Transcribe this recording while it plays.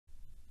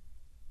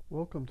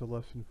Welcome to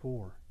Lesson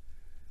 4.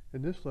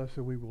 In this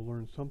lesson we will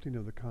learn something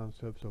of the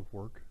concepts of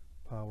work,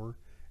 power,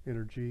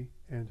 energy,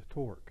 and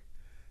torque,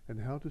 and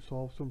how to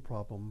solve some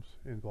problems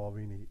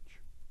involving each.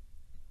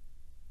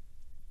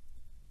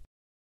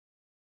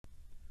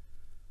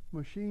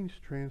 Machines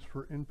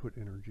transfer input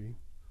energy,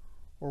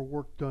 or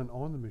work done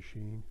on the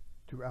machine,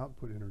 to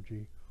output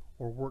energy,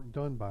 or work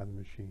done by the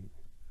machine.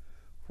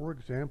 For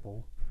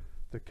example,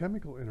 the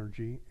chemical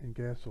energy in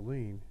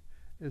gasoline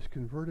is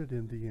converted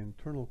in the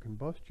internal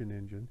combustion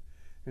engine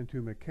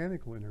into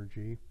mechanical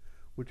energy,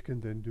 which can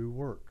then do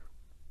work.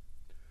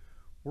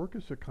 Work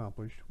is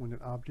accomplished when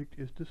an object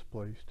is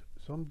displaced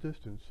some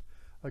distance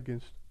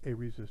against a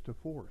resistive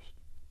force,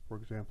 for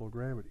example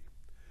gravity.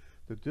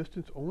 The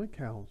distance only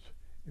counts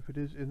if it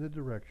is in the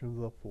direction of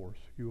the force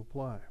you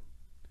apply.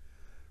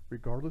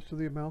 Regardless of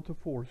the amount of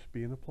force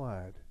being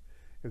applied,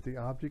 if the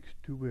object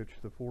to which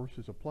the force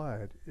is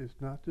applied is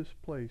not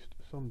displaced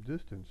some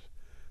distance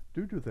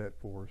due to that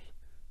force,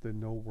 then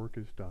no work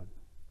is done.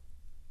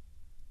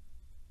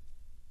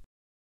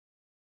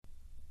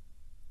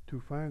 To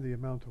find the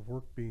amount of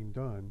work being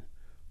done,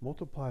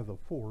 multiply the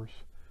force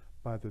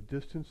by the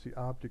distance the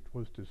object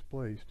was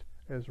displaced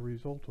as a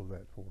result of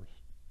that force.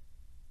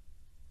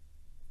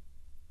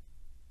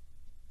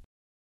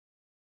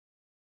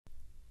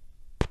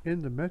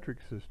 In the metric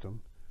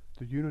system,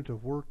 the unit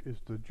of work is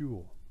the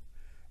joule.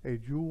 A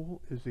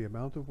joule is the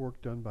amount of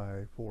work done by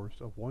a force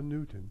of 1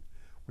 Newton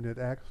when it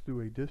acts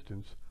through a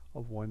distance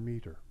of 1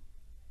 meter.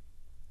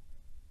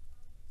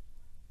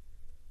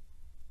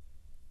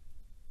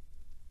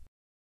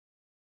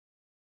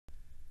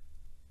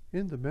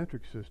 In the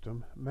metric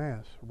system,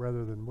 mass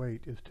rather than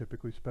weight is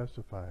typically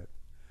specified.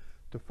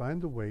 To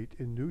find the weight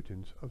in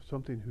newtons of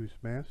something whose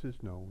mass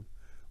is known,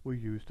 we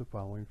use the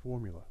following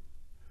formula.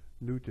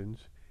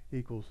 Newtons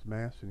equals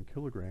mass in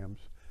kilograms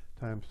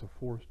times the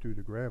force due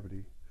to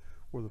gravity,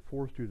 where the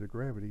force due to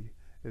gravity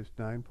is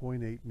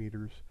 9.8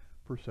 meters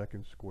per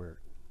second squared.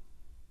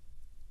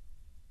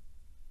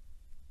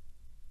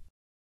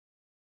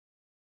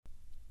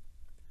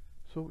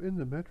 So in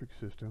the metric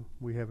system,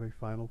 we have a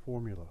final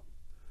formula.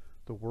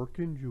 The work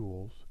in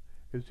joules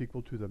is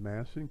equal to the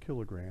mass in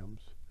kilograms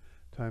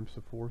times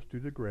the force due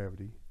to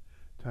gravity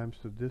times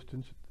the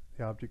distance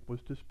the object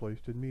was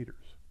displaced in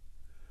meters.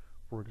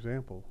 For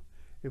example,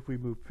 if we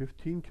move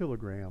 15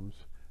 kilograms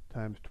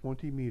times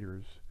 20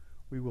 meters,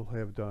 we will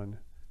have done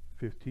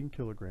 15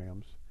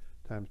 kilograms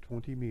times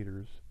 20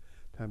 meters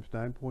times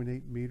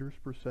 9.8 meters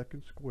per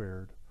second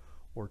squared,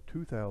 or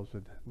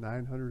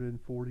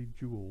 2,940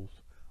 joules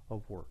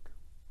of work.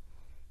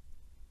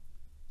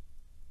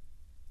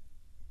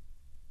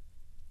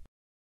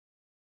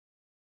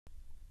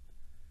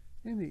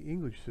 In the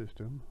English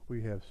system,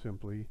 we have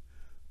simply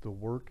the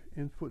work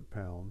in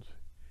foot-pounds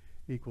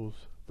equals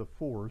the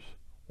force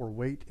or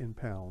weight in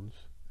pounds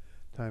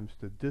times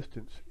the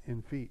distance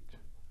in feet.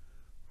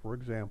 For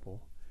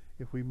example,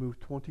 if we move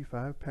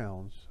 25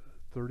 pounds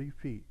 30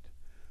 feet,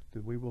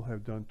 then we will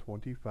have done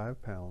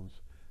 25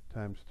 pounds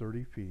times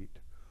 30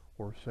 feet,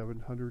 or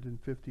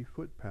 750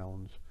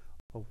 foot-pounds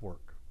of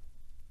work.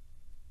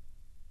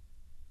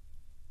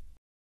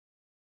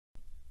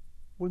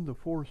 When the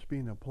force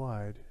being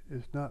applied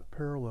is not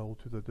parallel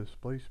to the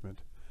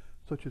displacement,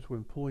 such as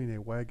when pulling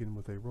a wagon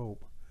with a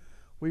rope,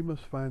 we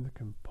must find the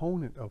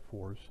component of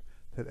force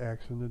that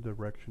acts in the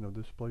direction of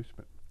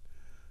displacement.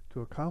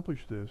 To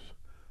accomplish this,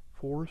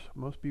 force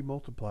must be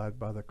multiplied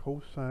by the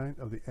cosine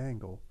of the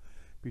angle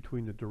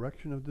between the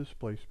direction of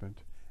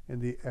displacement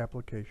and the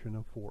application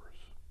of force.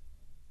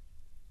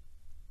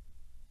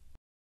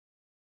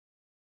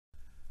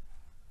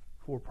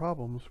 For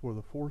problems where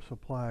the force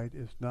applied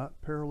is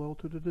not parallel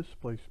to the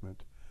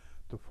displacement,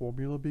 the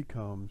formula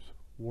becomes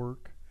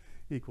work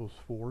equals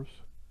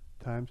force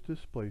times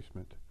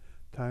displacement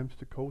times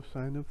the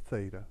cosine of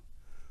theta,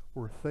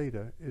 where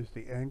theta is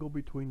the angle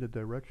between the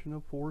direction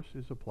of force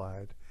is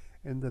applied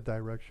and the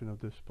direction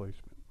of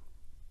displacement.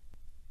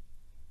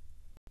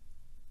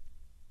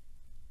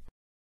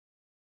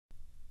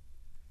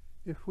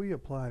 If we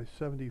apply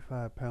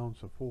 75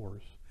 pounds of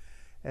force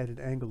at an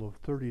angle of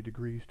 30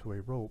 degrees to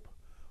a rope,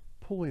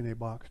 pulling a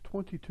box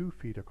 22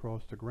 feet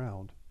across the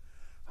ground,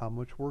 how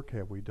much work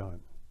have we done?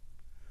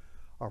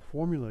 Our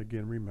formula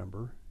again,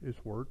 remember, is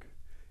work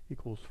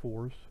equals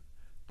force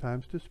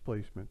times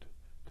displacement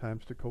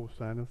times the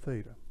cosine of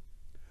theta,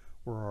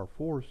 where our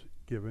force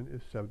given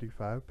is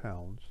 75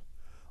 pounds,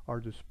 our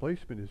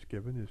displacement is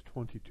given is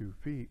 22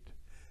 feet,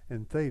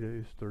 and theta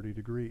is 30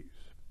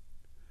 degrees.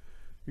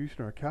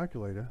 Using our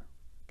calculator,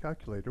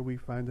 we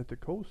find that the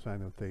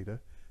cosine of theta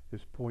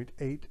is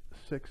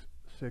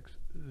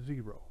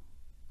 0.8660.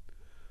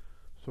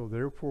 So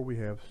therefore we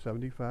have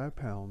 75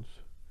 pounds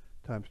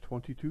times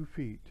 22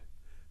 feet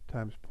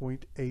times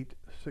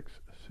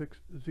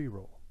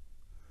 0.8660,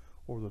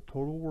 or the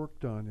total work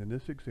done in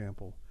this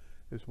example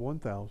is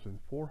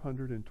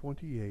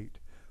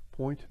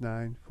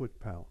 1,428.9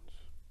 foot-pounds.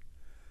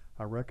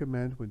 I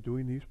recommend when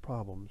doing these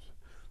problems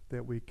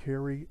that we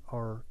carry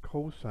our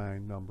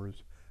cosine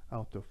numbers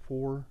out to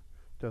 4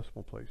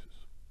 decimal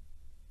places.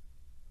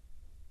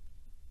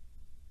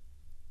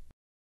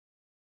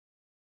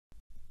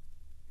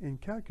 In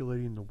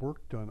calculating the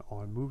work done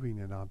on moving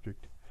an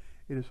object,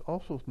 it is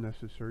also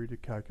necessary to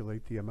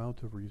calculate the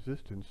amount of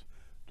resistance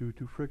due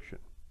to friction.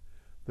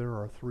 There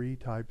are three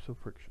types of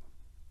friction.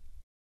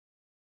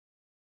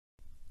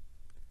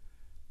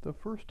 The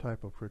first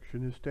type of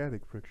friction is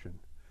static friction,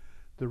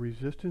 the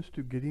resistance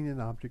to getting an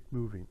object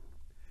moving.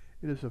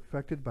 It is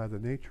affected by the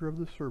nature of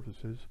the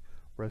surfaces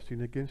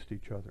resting against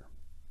each other.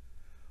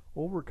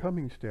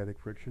 Overcoming static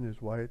friction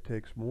is why it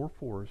takes more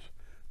force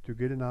to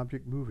get an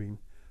object moving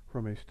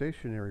from a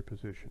stationary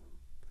position.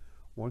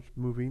 Once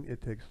moving,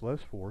 it takes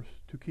less force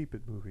to keep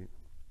it moving.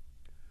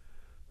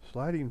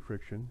 Sliding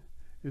friction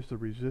is the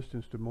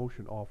resistance to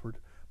motion offered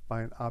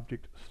by an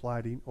object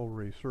sliding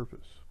over a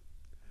surface.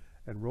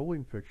 And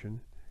rolling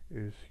friction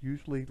is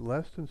usually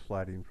less than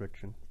sliding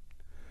friction.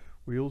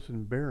 Wheels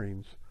and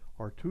bearings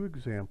are two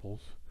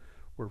examples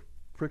where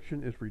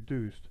friction is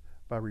reduced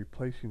by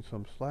replacing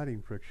some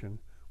sliding friction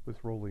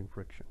with rolling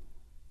friction.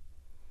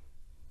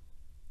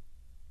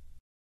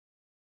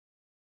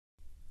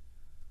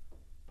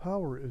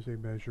 Power is a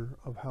measure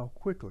of how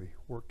quickly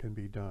work can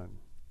be done.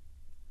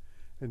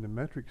 In the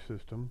metric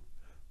system,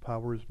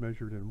 power is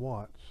measured in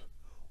watts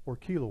or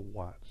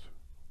kilowatts,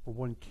 where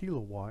 1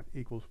 kilowatt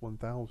equals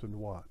 1,000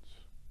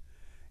 watts.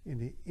 In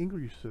the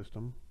English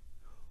system,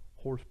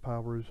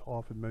 horsepower is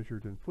often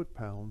measured in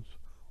foot-pounds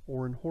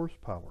or in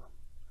horsepower.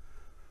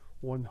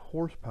 1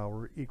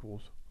 horsepower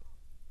equals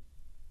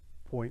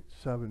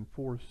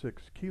 0.746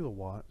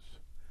 kilowatts.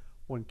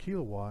 1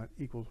 kilowatt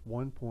equals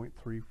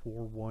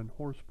 1.341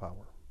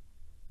 horsepower.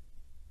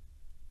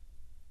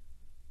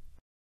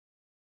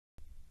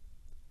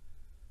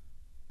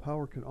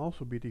 Power can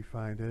also be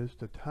defined as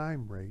the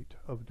time rate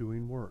of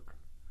doing work.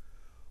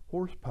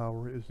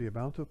 Horsepower is the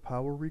amount of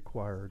power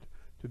required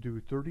to do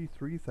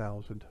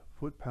 33,000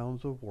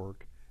 foot-pounds of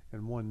work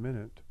in 1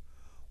 minute,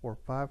 or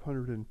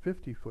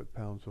 550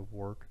 foot-pounds of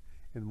work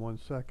in 1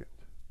 second.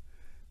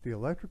 The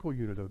electrical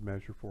unit of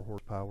measure for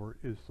horsepower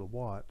is the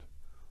watt.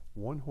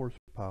 1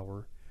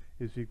 horsepower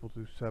is equal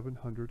to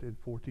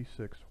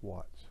 746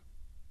 watts.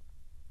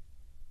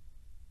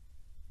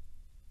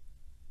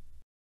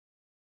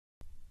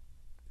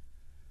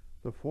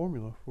 The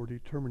formula for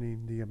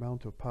determining the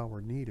amount of power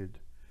needed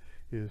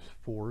is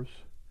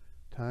force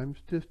times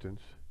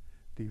distance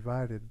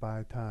divided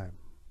by time.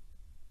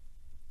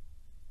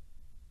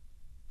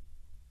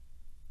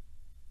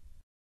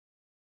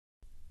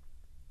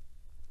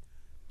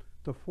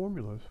 The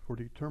formulas for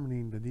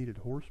determining the needed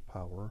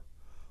horsepower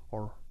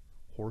are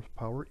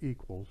horsepower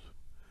equals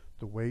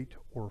the weight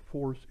or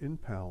force in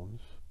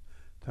pounds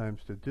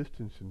times the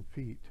distance in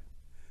feet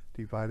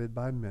divided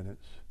by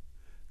minutes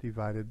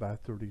divided by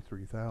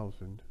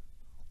 33,000,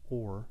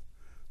 or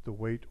the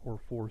weight or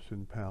force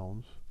in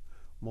pounds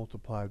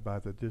multiplied by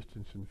the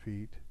distance in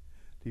feet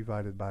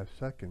divided by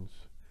seconds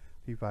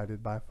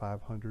divided by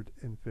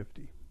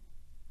 550.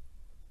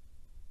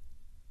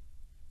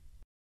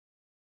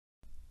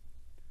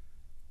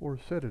 Or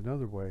said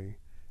another way,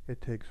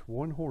 it takes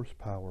 1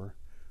 horsepower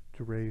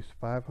to raise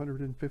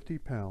 550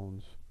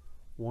 pounds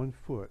 1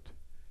 foot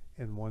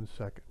in 1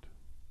 second.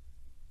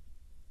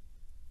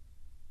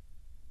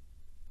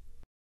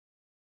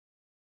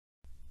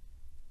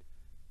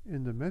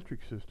 In the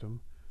metric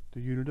system, the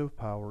unit of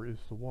power is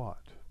the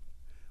watt.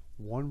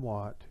 1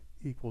 watt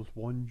equals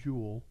 1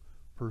 joule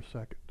per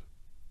second.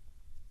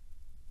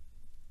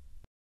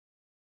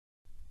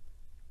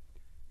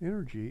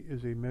 Energy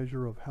is a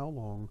measure of how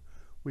long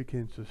we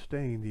can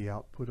sustain the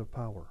output of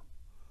power,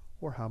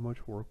 or how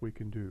much work we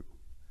can do.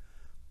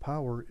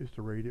 Power is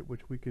the rate at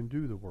which we can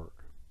do the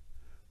work.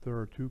 There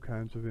are two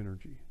kinds of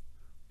energy,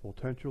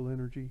 potential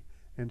energy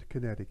and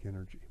kinetic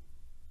energy.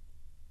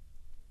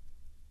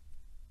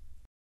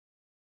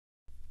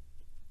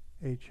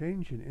 A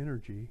change in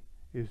energy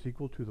is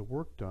equal to the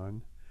work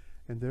done,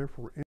 and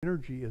therefore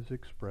energy is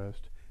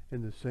expressed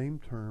in the same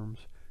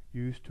terms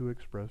used to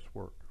express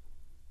work.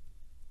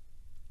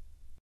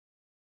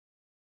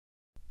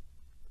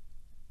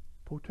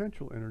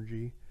 Potential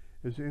energy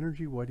is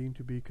energy waiting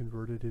to be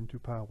converted into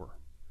power.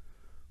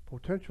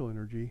 Potential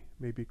energy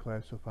may be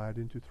classified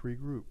into 3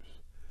 groups.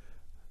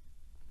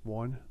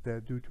 One,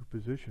 that due to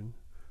position,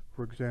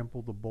 for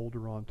example the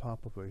boulder on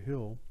top of a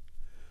hill,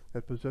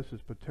 that possesses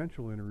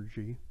potential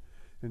energy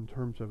in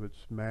terms of its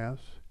mass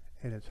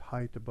and its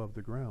height above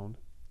the ground.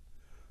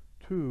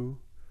 2,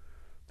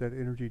 that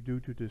energy due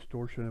to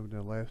distortion of an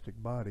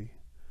elastic body,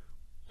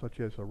 such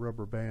as a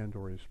rubber band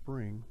or a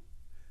spring.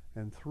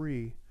 And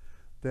 3,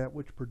 that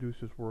which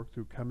produces work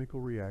through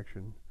chemical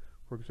reaction,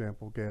 for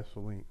example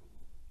gasoline.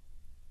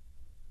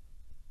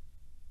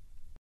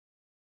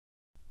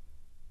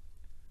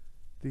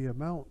 The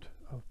amount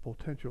of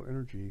potential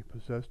energy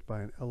possessed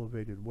by an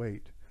elevated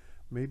weight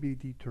may be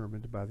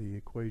determined by the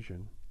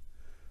equation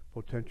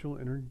potential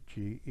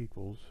energy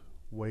equals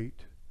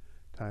weight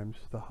times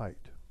the height.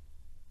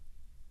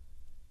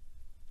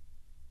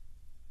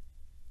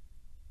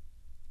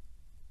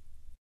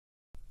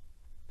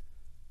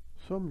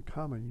 Some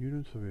common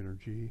units of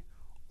energy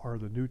are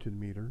the Newton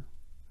meter,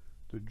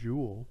 the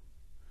joule,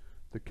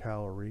 the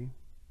calorie,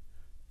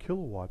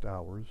 kilowatt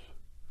hours,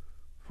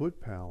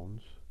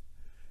 foot-pounds,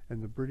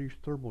 and the British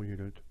thermal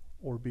unit,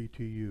 or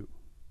BTU.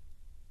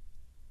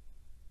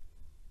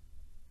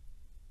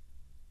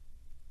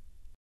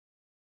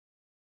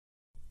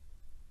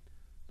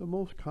 The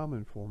most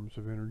common forms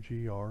of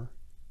energy are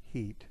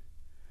heat.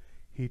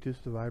 Heat is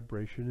the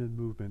vibration and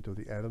movement of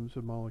the atoms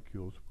and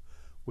molecules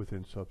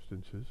within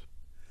substances.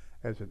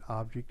 As an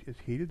object is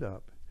heated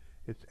up,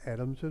 its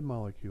atoms and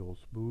molecules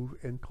move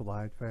and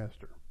collide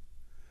faster.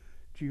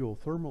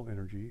 Geothermal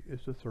energy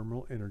is the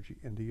thermal energy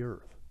in the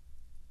earth.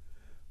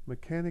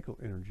 Mechanical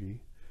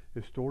energy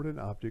is stored in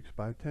objects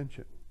by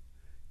tension.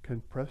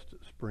 Compressed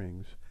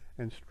springs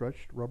and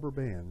stretched rubber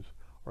bands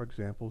are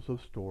examples of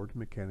stored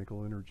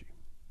mechanical energy.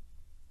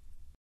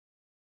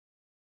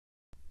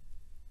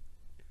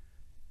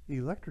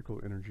 Electrical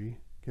energy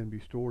can be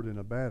stored in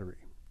a battery.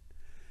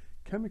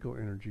 Chemical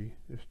energy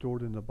is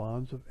stored in the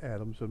bonds of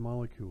atoms and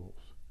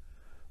molecules.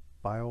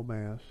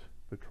 Biomass,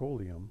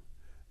 petroleum,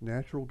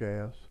 natural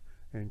gas,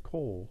 and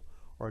coal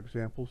are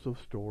examples of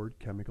stored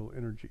chemical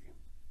energy.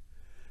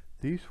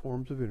 These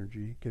forms of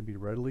energy can be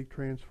readily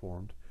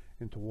transformed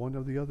into one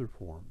of the other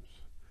forms,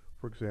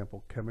 for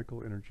example,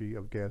 chemical energy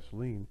of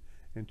gasoline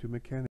into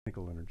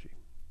mechanical energy.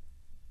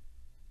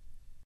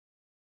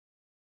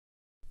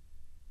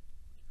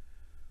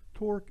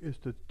 Torque is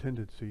the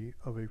tendency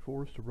of a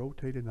force to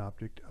rotate an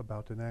object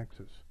about an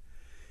axis.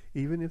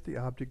 Even if the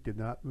object did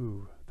not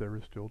move, there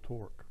is still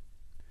torque.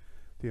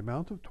 The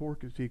amount of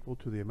torque is equal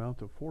to the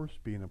amount of force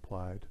being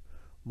applied,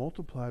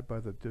 multiplied by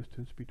the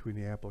distance between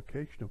the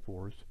application of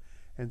force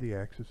and the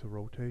axis of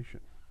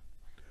rotation.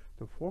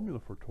 The formula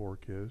for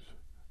torque is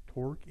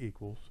torque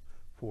equals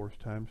force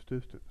times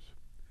distance.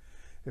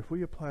 If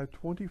we apply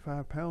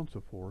 25 pounds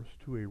of force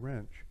to a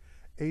wrench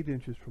 8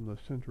 inches from the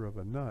center of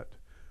a nut,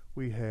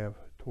 we have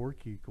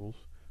torque equals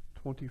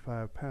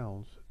 25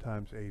 pounds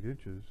times 8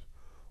 inches,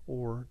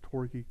 or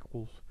torque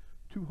equals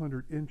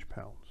 200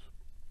 inch-pounds.